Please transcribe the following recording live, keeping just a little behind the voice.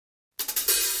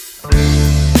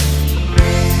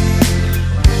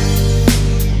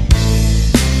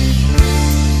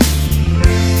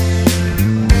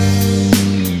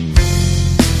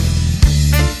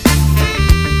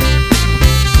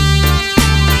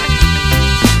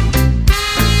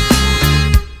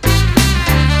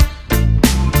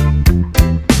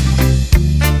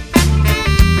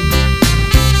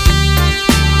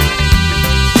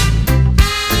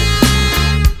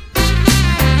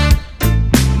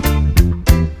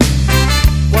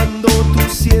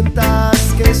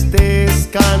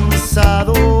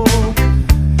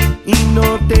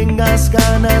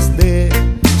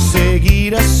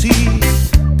seguir así,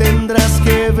 tendrás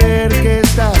que ver que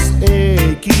estás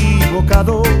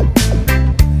equivocado.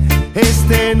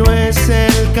 Este no es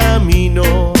el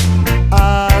camino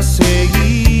a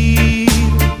seguir.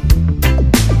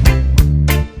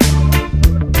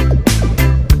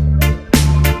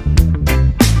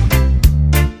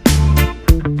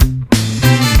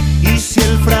 Y si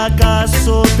el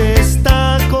fracaso te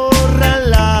está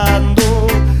acorralando,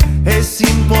 es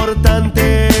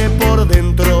importante por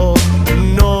dentro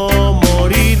no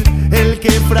morir. El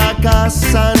que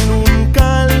fracasa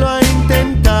nunca lo ha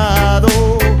intentado.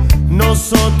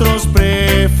 Nosotros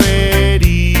preferimos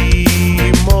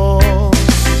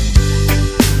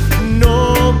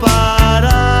no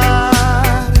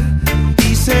parar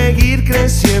y seguir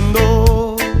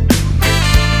creciendo.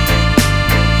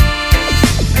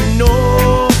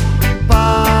 No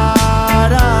parar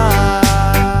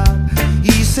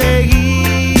y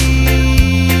seguir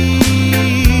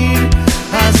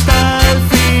hasta el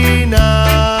final.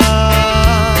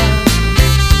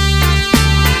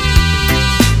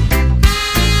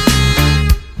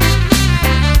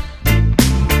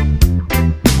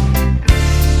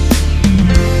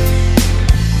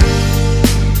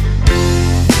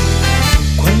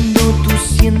 Cuando tú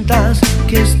sientas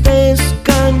que estés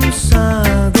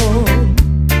cansado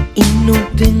y no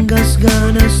tengas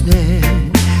ganas de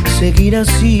seguir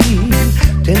así,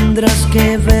 tendrás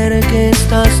que ver que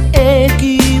estás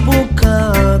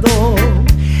equivocado.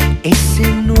 Ese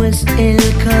no es el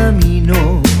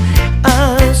camino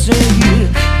a seguir.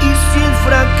 Y si el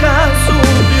fracaso